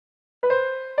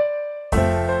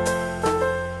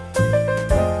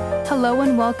Hello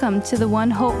and welcome to the One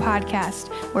Hope Podcast,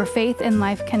 where faith and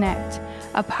life connect.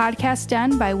 A podcast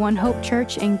done by One Hope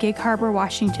Church in Gig Harbor,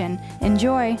 Washington.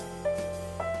 Enjoy!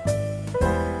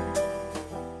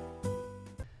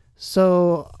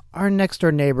 So our next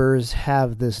door neighbors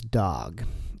have this dog.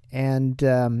 And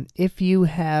if you're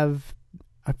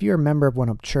a member of One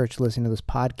Hope Church listening to this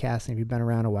podcast, and if you've been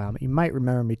around a while, you might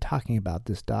remember me talking about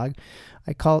this dog.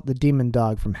 I call it the demon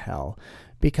dog from hell.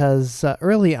 Because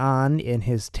early on in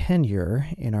his tenure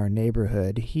in our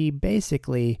neighborhood, he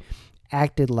basically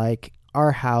acted like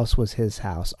our house was his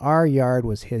house. Our yard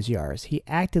was his yard. He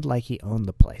acted like he owned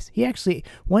the place. He actually,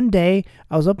 one day,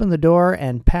 I was opening the door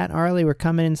and Pat and Arlie were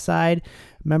coming inside,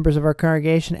 members of our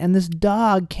congregation, and this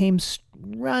dog came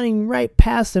running right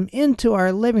past them into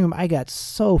our living room. I got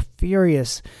so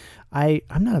furious. I'm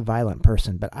not a violent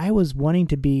person, but I was wanting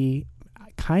to be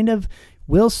kind of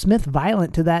Will Smith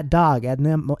violent to that dog at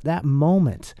that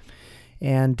moment.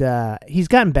 And he's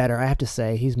gotten better, I have to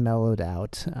say. He's mellowed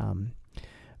out.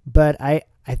 But I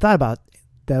thought about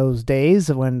those days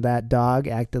when that dog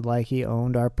acted like he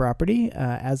owned our property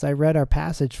as I read our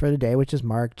passage for today, which is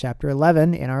Mark chapter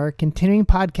 11 in our continuing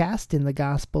podcast in the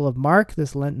Gospel of Mark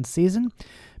this Lenten season.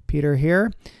 Peter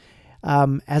here.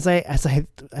 As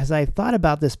I thought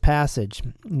about this passage,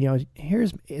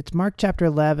 it's Mark chapter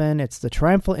 11, it's the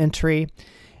triumphal entry,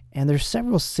 and there's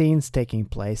several scenes taking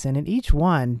place, and in each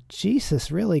one, Jesus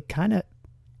really kind of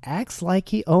acts like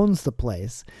he owns the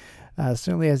place,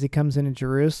 certainly as he comes into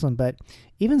Jerusalem, but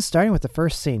even starting with the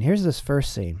first scene, here's this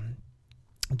first scene.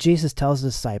 Jesus tells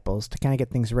his disciples to kind of get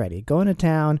things ready. Go into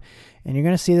town, and you're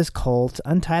going to see this colt.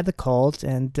 Untie the colt,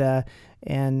 and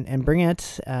bring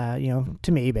it,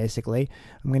 to me. Basically,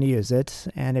 I'm going to use it.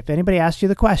 And if anybody asks you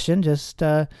the question, just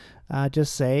say,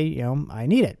 I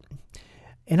need it.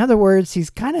 In other words,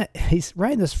 he's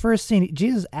right in this first scene.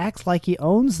 Jesus acts like he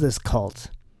owns this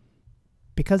colt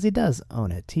because he does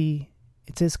own it.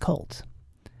 It's his colt.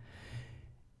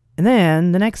 And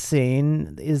then the next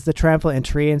scene is the triumphal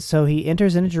entry, and so he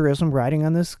enters into Jerusalem riding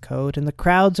on this colt, and the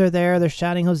crowds are there. They're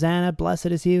shouting, Hosanna, blessed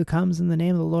is he who comes in the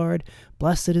name of the Lord.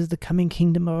 Blessed is the coming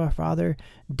kingdom of our Father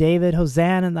David.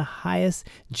 Hosanna in the highest.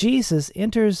 Jesus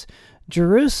enters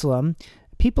Jerusalem.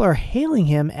 People are hailing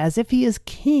him as if he is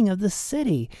king of the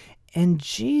city, and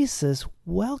Jesus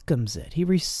welcomes it. He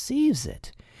receives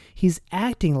it. He's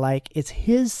acting like it's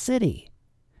his city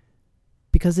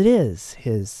because it is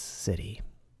his city.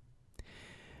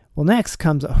 Well, next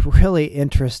comes a really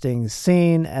interesting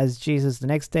scene as Jesus, the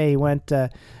next day he went, they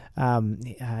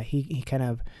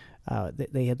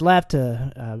had left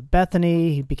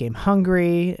Bethany, he became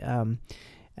hungry,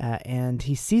 and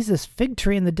he sees this fig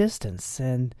tree in the distance,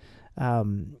 and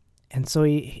so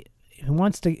he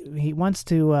wants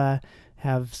to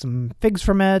have some figs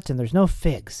from it, and there's no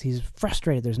figs. He's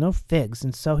frustrated, there's no figs,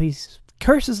 and so he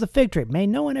curses the fig tree. May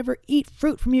no one ever eat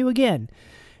fruit from you again.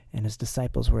 And his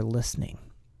disciples were listening.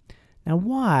 Now,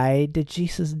 why did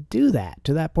Jesus do that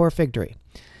to that poor fig tree?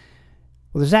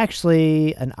 Well, there's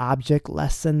actually an object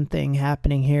lesson thing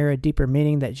happening here, a deeper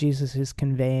meaning that Jesus is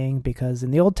conveying, because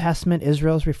in the Old Testament,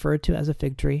 Israel is referred to as a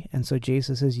fig tree, and so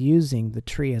Jesus is using the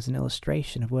tree as an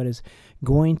illustration of what is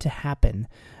going to happen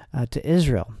to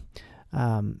Israel.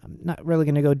 I'm not really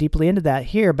going to go deeply into that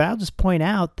here, but I'll just point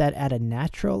out that at a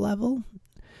natural level,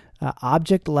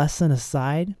 object lesson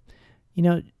aside,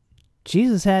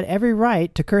 Jesus had every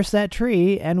right to curse that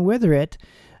tree and wither it,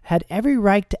 had every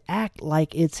right to act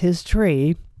like it's his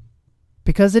tree,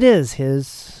 because it is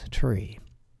his tree.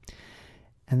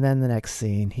 And then the next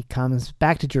scene, he comes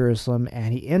back to Jerusalem,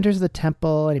 and he enters the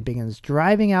temple, and he begins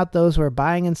driving out those who are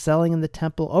buying and selling in the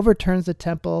temple, overturns the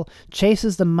temple,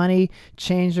 chases the money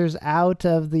changers out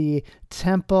of the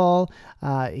temple.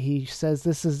 He says,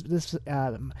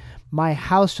 my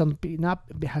house shall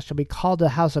be called a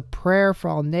house of prayer for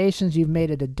all nations. You've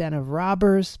made it a den of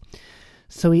robbers.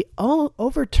 So he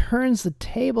overturns the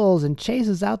tables and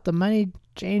chases out the money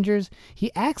changers.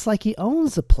 He acts like he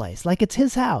owns the place, like it's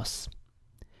his house.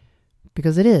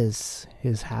 Because it is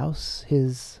his house,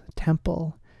 his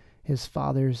temple, his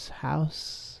Father's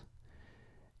house.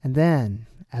 And then,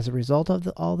 as a result of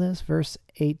all this, verse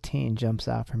 18 jumps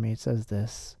out for me. It says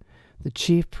this: the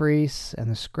chief priests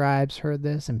and the scribes heard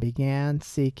this and began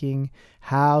seeking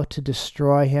how to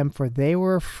destroy him, for they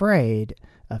were afraid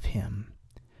of him.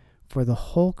 For the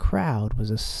whole crowd was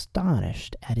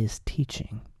astonished at his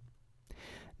teaching.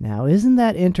 Now, isn't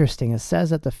that interesting? It says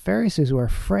that the Pharisees were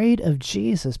afraid of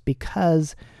Jesus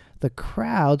because the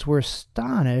crowds were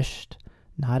astonished,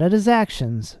 not at his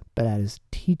actions, but at his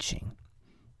teaching.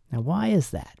 Now, why is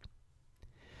that?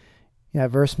 That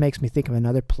verse makes me think of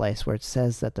another place where it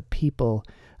says that the people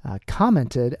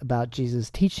commented about Jesus'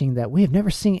 teaching that we have never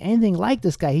seen anything like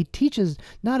this guy. He teaches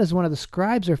not as one of the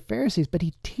scribes or Pharisees, but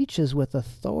he teaches with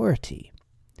authority.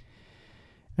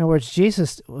 In other words,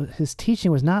 Jesus, his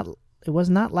teaching was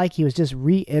not like he was just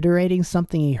reiterating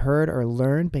something he heard or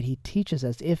learned, but he teaches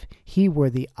as if he were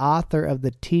the author of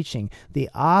the teaching, the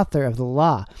author of the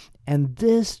law. And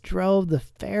this drove the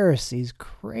Pharisees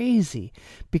crazy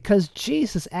because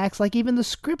Jesus acts like even the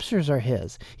scriptures are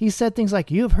his. He said things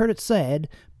like, "You have heard it said,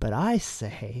 but I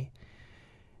say."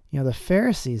 The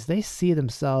Pharisees, they see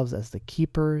themselves as the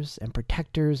keepers and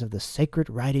protectors of the sacred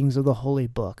writings of the holy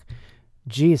book.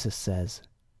 Jesus says,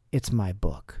 "It's my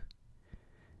book."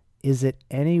 Is it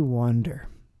any wonder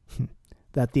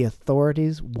that the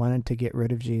authorities wanted to get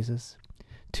rid of Jesus?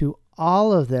 To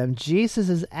all of them, Jesus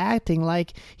is acting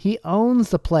like he owns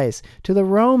the place. To the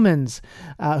Romans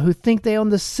who think they own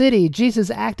the city, Jesus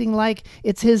is acting like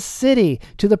it's his city.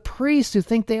 To the priests who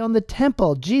think they own the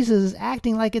temple, Jesus is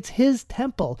acting like it's his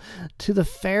temple. To the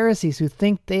Pharisees who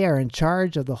think they are in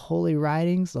charge of the holy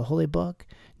writings, the holy book,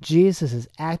 Jesus is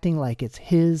acting like it's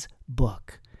his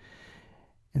book.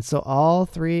 And so all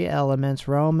three elements,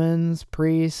 Romans,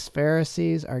 priests,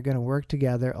 Pharisees, are going to work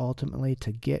together ultimately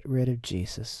to get rid of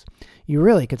Jesus. You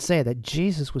really could say that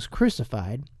Jesus was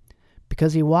crucified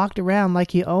because he walked around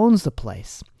like he owns the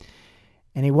place.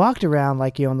 And he walked around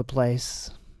like he owned the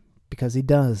place because he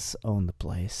does own the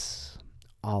place,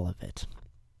 all of it.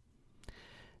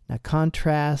 Now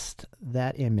contrast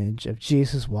that image of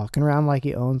Jesus walking around like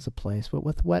he owns the place but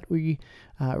with what we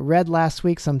read last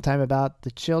week sometime about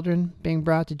the children being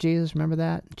brought to Jesus. Remember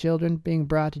that? Children being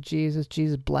brought to Jesus.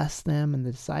 Jesus blessed them and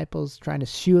the disciples trying to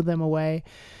shoo them away.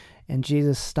 And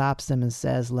Jesus stops them and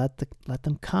says, let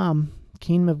them come.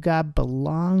 Kingdom of God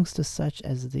belongs to such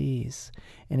as these.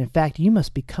 And in fact, you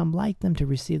must become like them to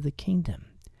receive the kingdom.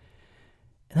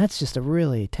 And that's just a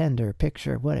really tender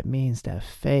picture of what it means to have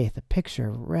faith, a picture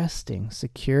of resting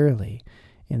securely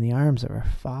in the arms of our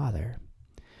Father.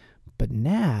 But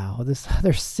now, this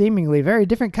other seemingly very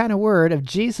different kind of word of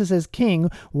Jesus as king,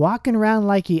 walking around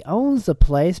like he owns the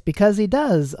place because he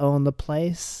does own the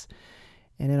place.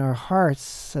 And in our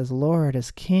hearts, as Lord,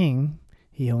 as king,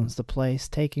 he owns the place,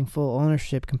 taking full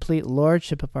ownership, complete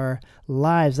lordship of our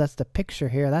lives. That's the picture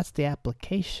here. That's the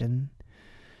application.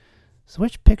 So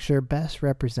which picture best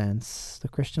represents the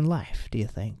Christian life, do you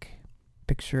think?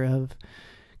 Picture of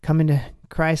coming to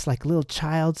Christ like a little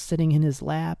child sitting in his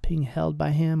lap, being held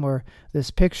by him, or this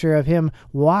picture of him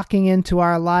walking into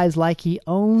our lives like he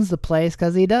owns the place,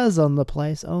 because he does own the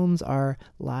place, owns our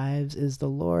lives, is the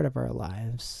Lord of our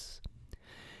lives?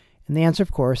 And the answer,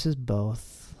 of course, is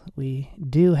both. We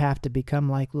do have to become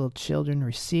like little children,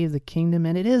 receive the kingdom,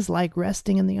 and it is like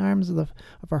resting in the arms of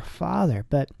our Father.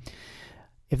 But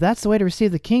if that's the way to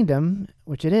receive the kingdom,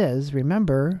 which it is,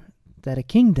 remember that a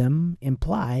kingdom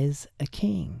implies a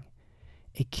king.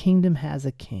 A kingdom has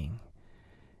a king.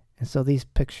 And so these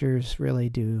pictures really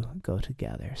do go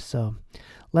together. So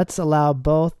let's allow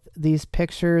both these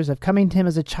pictures of coming to him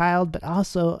as a child, but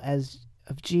also as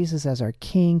of Jesus as our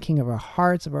king, king of our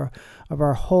hearts, of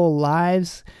our whole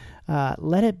lives.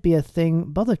 Let it be a thing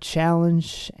both of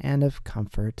challenge and of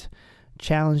comfort.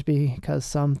 Challenge because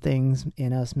some things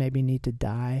in us maybe need to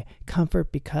die.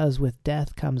 Comfort because with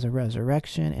death comes a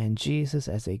resurrection, and Jesus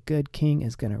as a good king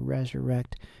is going to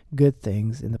resurrect good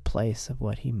things in the place of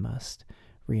what he must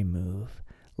remove.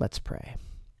 Let's pray.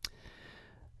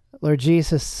 Lord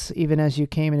Jesus, even as you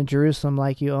came into Jerusalem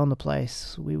like you own the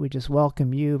place, we would just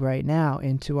welcome you right now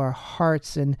into our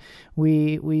hearts. And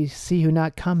we see you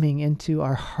not coming into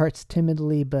our hearts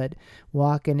timidly, but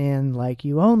walking in like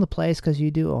you own the place, because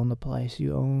you do own the place.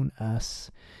 You own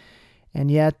us. And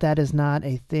yet that is not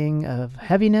a thing of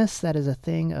heaviness. That is a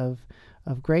thing of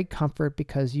great comfort,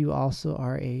 because you also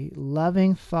are a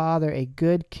loving Father, a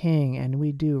good King, and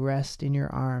we do rest in your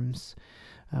arms.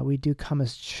 We do come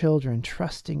as children,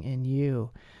 trusting in you,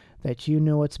 that you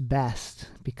know what's best,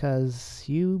 because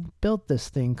you built this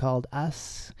thing called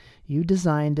us. You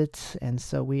designed it, and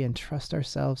so we entrust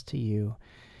ourselves to you.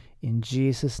 In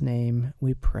Jesus' name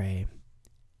we pray.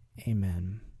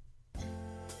 Amen.